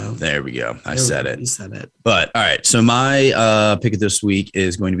 Yeah. So there we go. I said it. You said it. But all right. So my pick of this week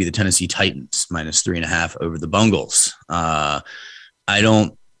is going to be the Tennessee Titans -3.5 over the Bengals.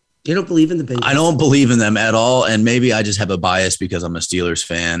 You don't believe in the Bengals? I don't believe in them at all. And maybe I just have a bias because I'm a Steelers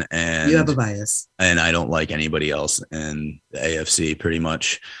fan. And you have a bias. And I don't like anybody else in the AFC pretty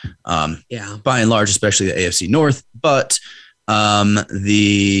much. Yeah. By and large, especially the AFC North. But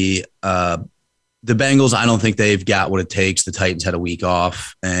the Bengals, I don't think they've got what it takes. The Titans had a week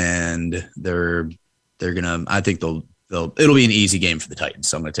off, and they're gonna. I think it'll be an easy game for the Titans.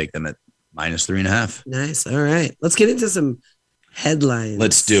 So I'm gonna take them at -3.5. Nice. All right, let's get into some headlines.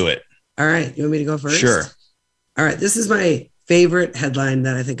 Let's do it. All right, you want me to go first? Sure. All right, this is my favorite headline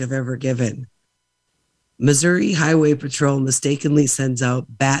that I think I've ever given. Missouri Highway Patrol mistakenly sends out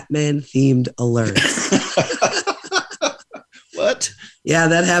Batman-themed alerts. What? Yeah,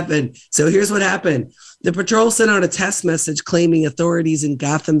 that happened. So here's what happened. The patrol sent out a test message claiming authorities in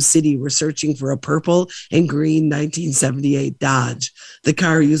Gotham City were searching for a purple and green 1978 Dodge, the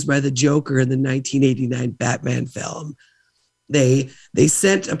car used by the Joker in the 1989 Batman film. They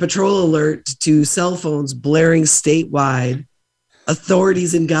sent a patrol alert to cell phones blaring statewide.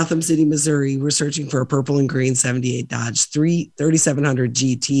 Authorities in Gotham City, Missouri were searching for a purple and green 78 Dodge 3700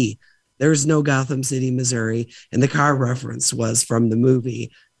 GT. There's no Gotham City, Missouri, and the car reference was from the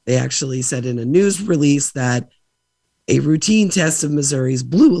movie. They actually said in a news release that a routine test of Missouri's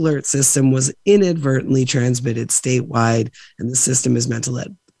blue alert system was inadvertently transmitted statewide, and the system is meant to let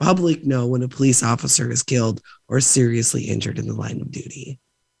the public know when a police officer is killed or seriously injured in the line of duty.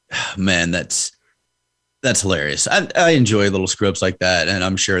 Man, that's hilarious. I enjoy little scripts like that, and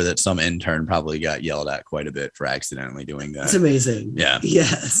I'm sure that some intern probably got yelled at quite a bit for accidentally doing that. It's amazing. Yeah.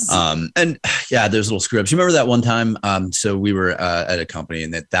 Yes. And yeah, there's little scripts. You remember that one time? So we were at a company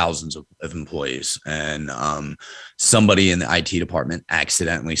and had thousands of employees, and somebody in the IT department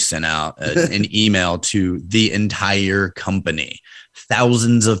accidentally sent out an email to the entire company.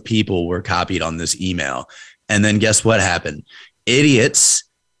 Thousands of people were copied on this email. And then guess what happened? Idiots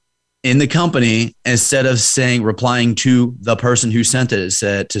in the company, instead of replying to the person who sent it,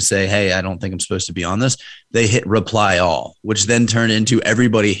 said to say, hey, I don't think I'm supposed to be on this. They hit reply all, which then turned into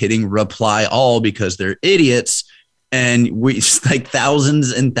everybody hitting reply all because they're idiots. And we like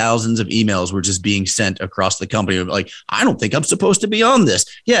thousands and thousands of emails were just being sent across the company. Like, I don't think I'm supposed to be on this.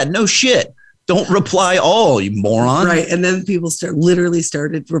 Yeah, no shit. Don't reply all, you moron. Right. And then people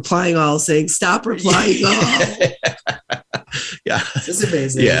started replying all, saying, stop replying all. Yeah. It's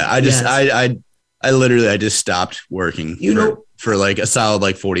amazing. Yeah. I literally just stopped working for like a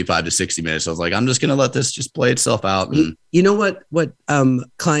solid 45 to 60 minutes. I was like, I'm just going to let this just play itself out. And you know what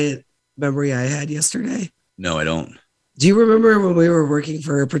client memory I had yesterday? No, I don't. Do you remember when we were working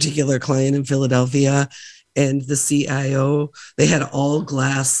for a particular client in Philadelphia and the CIO, they had all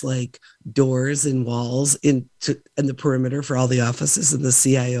glass like doors and walls and the perimeter for all the offices, and the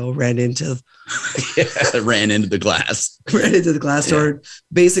CIO ran into the glass door,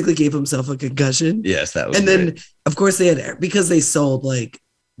 basically gave himself a concussion. Yes, that was. And then of course they had, because they sold like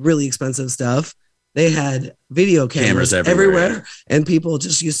really expensive stuff, they had video cameras everywhere, and people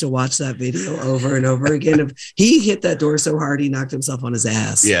just used to watch that video over and over again. If he hit that door so hard, he knocked himself on his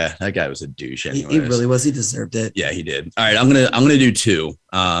ass. Yeah, that guy was a douche. He really was. He deserved it. Yeah, he did. All right, I'm gonna do two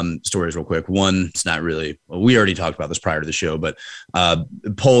stories real quick. One, it's not really. Well, we already talked about this prior to the show, but a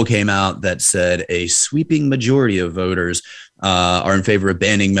poll came out that said a sweeping majority of voters are in favor of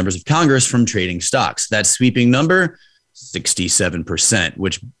banning members of Congress from trading stocks. That sweeping number, 67%,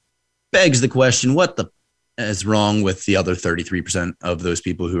 which begs the question, what the is wrong with the other 33% of those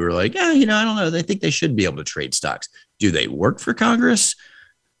people who are like, yeah, I don't know. They think they should be able to trade stocks. Do they work for Congress?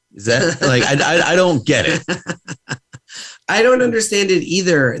 Is that like, I don't get it. I don't understand it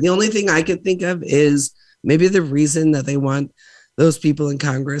either. The only thing I could think of is maybe the reason that they want those people in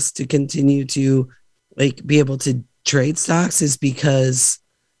Congress to continue to like be able to trade stocks is because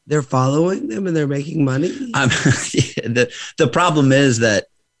they're following them and they're making money. The problem is that,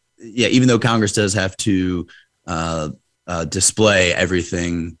 even though Congress does have to display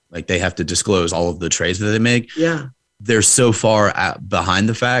everything, like they have to disclose all of the trades that they make. Yeah. They're so far behind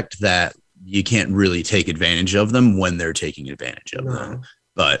the fact that you can't really take advantage of them when they're taking advantage of them.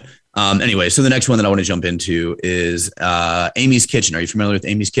 But anyway, so the next one that I want to jump into is Amy's Kitchen. Are you familiar with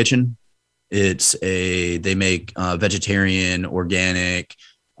Amy's Kitchen? They make vegetarian, organic,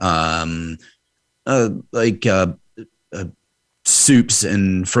 soups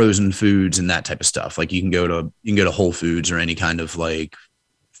and frozen foods and that type of stuff. Like you can go to Whole Foods or any kind of like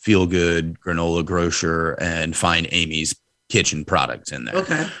feel good granola grocer and find Amy's Kitchen products in there.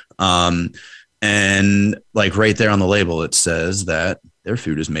 Okay. And like right there on the label, it says that their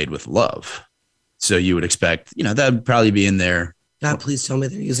food is made with love. So you would expect, that would probably be in there. God, please tell me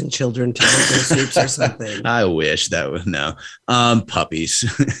they're using children to make their soups or something. I wish that was no puppies.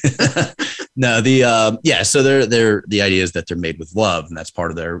 No, so they're the idea is that they're made with love, and that's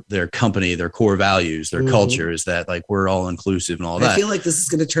part of their company, their core values, their culture is that like we're all inclusive and all that. I feel like this is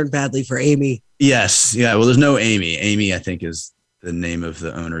going to turn badly for Amy. Yes. Yeah. Well, there's no Amy. Amy, I think, is the name of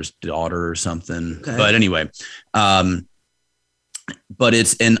the owner's daughter or something. Okay. But anyway, but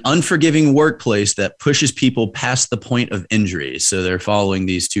it's an unforgiving workplace that pushes people past the point of injury. So they're following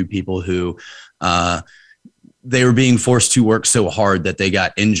these two people who they were being forced to work so hard that they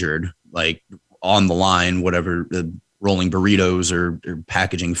got injured, like on the line, whatever, rolling burritos or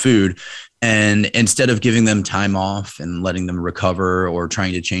packaging food. And instead of giving them time off and letting them recover or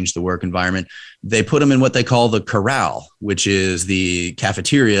trying to change the work environment, they put them in what they call the corral, which is the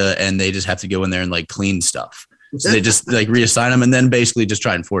cafeteria. And they just have to go in there and like clean stuff. So they just like reassign them and then basically just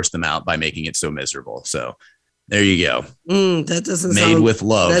try and force them out by making it so miserable. So there you go. That doesn't made with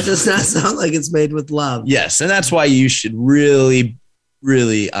love. That does not sound like it's made with love. Yes. And that's why you should really,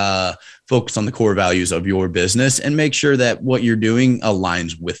 really focus on the core values of your business and make sure that what you're doing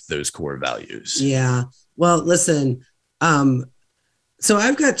aligns with those core values. Yeah. Well, listen, so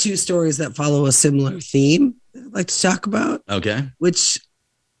I've got two stories that follow a similar theme that I'd like to talk about. Okay. Which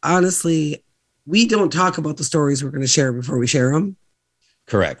honestly, we don't talk about the stories we're going to share before we share them.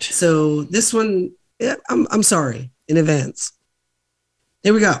 Correct. So this one, I'm sorry in advance.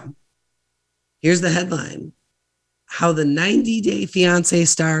 Here we go. Here's the headline. How the 90 Day Fiancé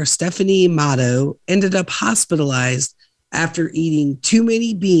star Stephanie Matto ended up hospitalized after eating too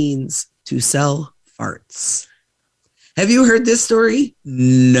many beans to sell farts. Have you heard this story?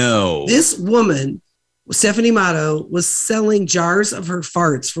 No. This woman, Stephanie Matto, was selling jars of her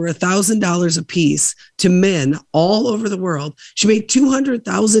farts for $1,000 a piece to men all over the world. She made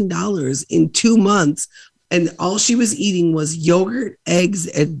 $200,000 in 2 months, and all she was eating was yogurt, eggs,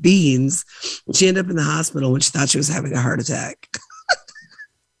 and beans. She ended up in the hospital when she thought she was having a heart attack.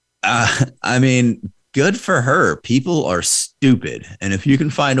 I mean, good for her. People are stupid. And if you can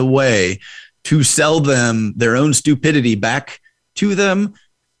find a way to sell them their own stupidity back to them,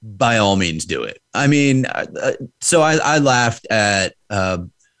 by all means do it. I mean, so I laughed at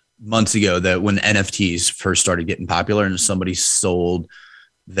months ago that when NFTs first started getting popular and somebody sold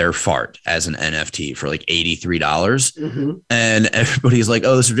their fart as an NFT for like $83. And everybody's like,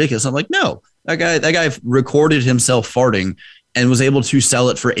 oh, this is ridiculous. I'm like, no, that guy recorded himself farting and was able to sell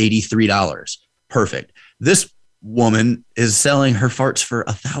it for $83. Perfect. This woman is selling her farts for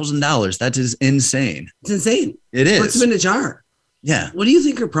 $1,000. That is insane. It's insane. It is. Puts them in a jar. Yeah. What do you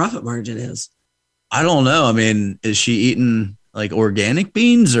think her profit margin is? I don't know. I mean, is she eating like organic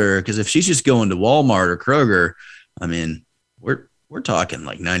beans, or because if she's just going to Walmart or Kroger, I mean, we're talking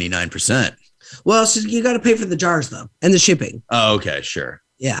like 99%. Well, so you got to pay for the jars though, and the shipping. Oh, okay, sure.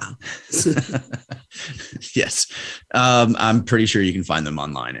 Yeah. Yes. I'm pretty sure you can find them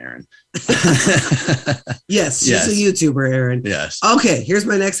online, Aaron. Yes, she's a YouTuber, Aaron. Yes. Okay, here's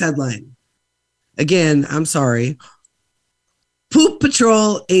my next headline. Again, I'm sorry. Poop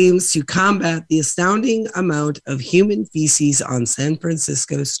Patrol aims to combat the astounding amount of human feces on San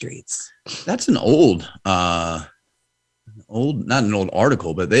Francisco streets. That's an old, not an old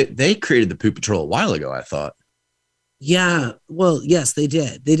article, but they created the Poop Patrol a while ago, I thought. Yeah, well, yes, they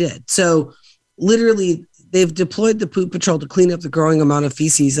did. They did. So literally, they've deployed the Poop Patrol to clean up the growing amount of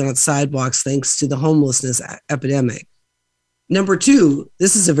feces on its sidewalks thanks to the homelessness epidemic. Number two,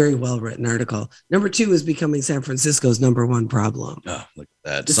 this is a very well-written article. Number two is becoming San Francisco's #1 problem. Oh, look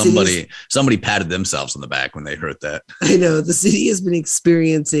at that. Somebody patted themselves on the back when they heard that. I know. The city has been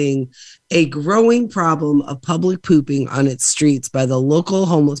experiencing a growing problem of public pooping on its streets by the local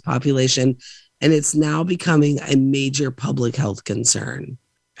homeless population, and it's now becoming a major public health concern.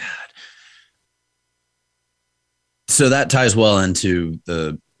 So that ties well into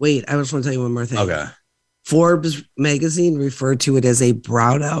the... Wait, I just want to tell you one more thing. Okay. Forbes magazine referred to it as a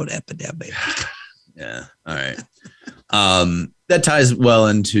brownout epidemic. Yeah. All right. That ties well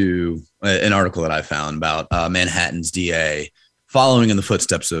into an article that I found about Manhattan's DA following in the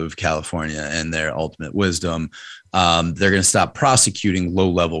footsteps of California and their ultimate wisdom. They're going to stop prosecuting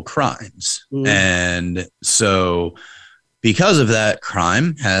low-level crimes. And so because of that,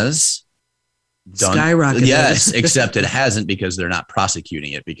 crime has skyrocketed. Yes, except it hasn't, because they're not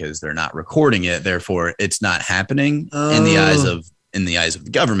prosecuting it, because they're not recording it. Therefore, it's not happening in the eyes of the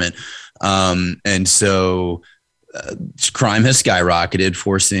government. And so crime has skyrocketed,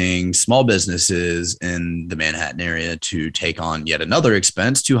 forcing small businesses in the Manhattan area to take on yet another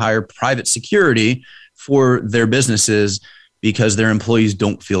expense to hire private security for their businesses because their employees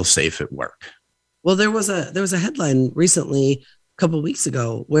don't feel safe at work. Well, there was a headline recently, a couple of weeks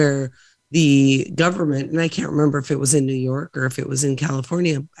ago, where the government, and I can't remember if it was in New York or if it was in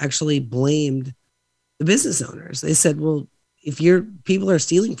California, actually blamed the business owners. They said, well, if your people are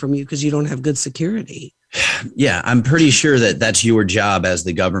stealing from you because you don't have good security. Yeah, I'm pretty sure that that's your job as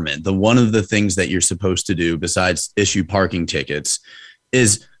the government. One of the things that you're supposed to do besides issue parking tickets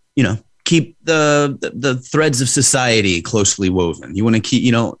is, keep the threads of society closely woven. You want to keep,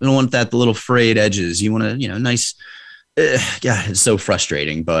 you don't want the little frayed edges. You want to, nice. Yeah, it's so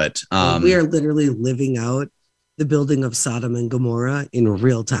frustrating, but we are literally living out the building of Sodom and Gomorrah in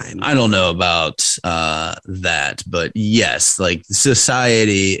real time. I don't know about that, but yes, like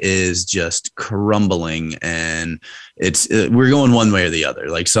society is just crumbling, and we're going one way or the other.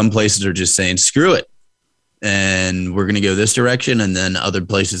 Like some places are just saying, screw it, and we're going to go this direction. And then other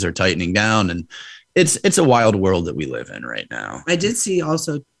places are tightening down, and it's a wild world that we live in right now. I did see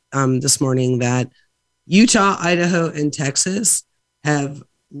also this morning that Utah, Idaho, and Texas have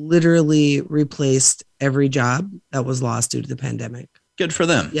literally replaced every job that was lost due to the pandemic. Good for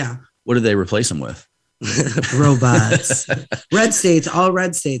them. Yeah. What did they replace them with? Robots. Red states, all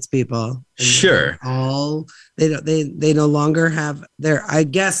red states, people. And sure. They no longer have their, I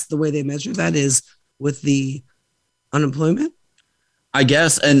guess the way they measure that is with the unemployment. I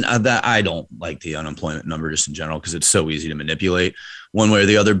guess, and that I don't like the unemployment number just in general because it's so easy to manipulate one way or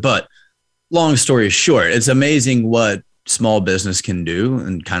the other. But long story short, it's amazing what small business can do,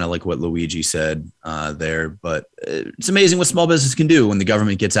 and kind of like what Luigi said there. But it's amazing what small business can do when the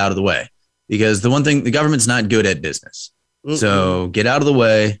government gets out of the way, because the one thing, the government's not good at business. Mm-mm. So get out of the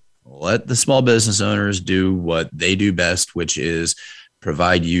way, let the small business owners do what they do best, which is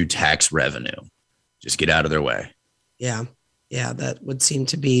provide you tax revenue. Just get out of their way. Yeah. Yeah. That would seem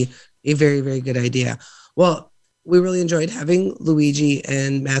to be a very, very good idea. Well, we really enjoyed having Luigi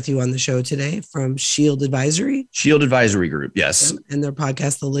and Matthew on the show today from Shield Advisory Group. Yes. And their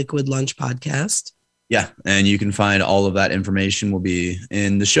podcast, the Liquid Lunch Podcast. Yeah. And you can find all of that information will be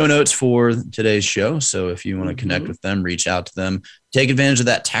in the show notes for today's show. So if you want to connect with them, reach out to them, take advantage of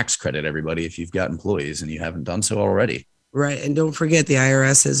that tax credit, everybody, if you've got employees and you haven't done so already. Right. And don't forget, the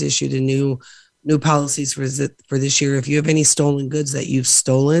IRS has issued a new policies for this year. If you have any stolen goods that you've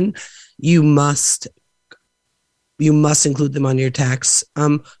stolen, you must include them on your tax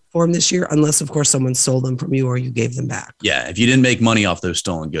form this year, unless, of course, someone stole them from you or you gave them back. Yeah. If you didn't make money off those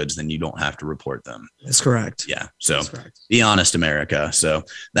stolen goods, then you don't have to report them. That's correct. Yeah. So be honest, America. So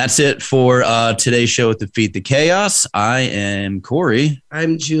that's it for today's show at Defeat the Chaos. I am Corey.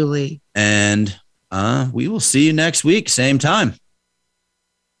 I'm Julie. And we will see you next week. Same time.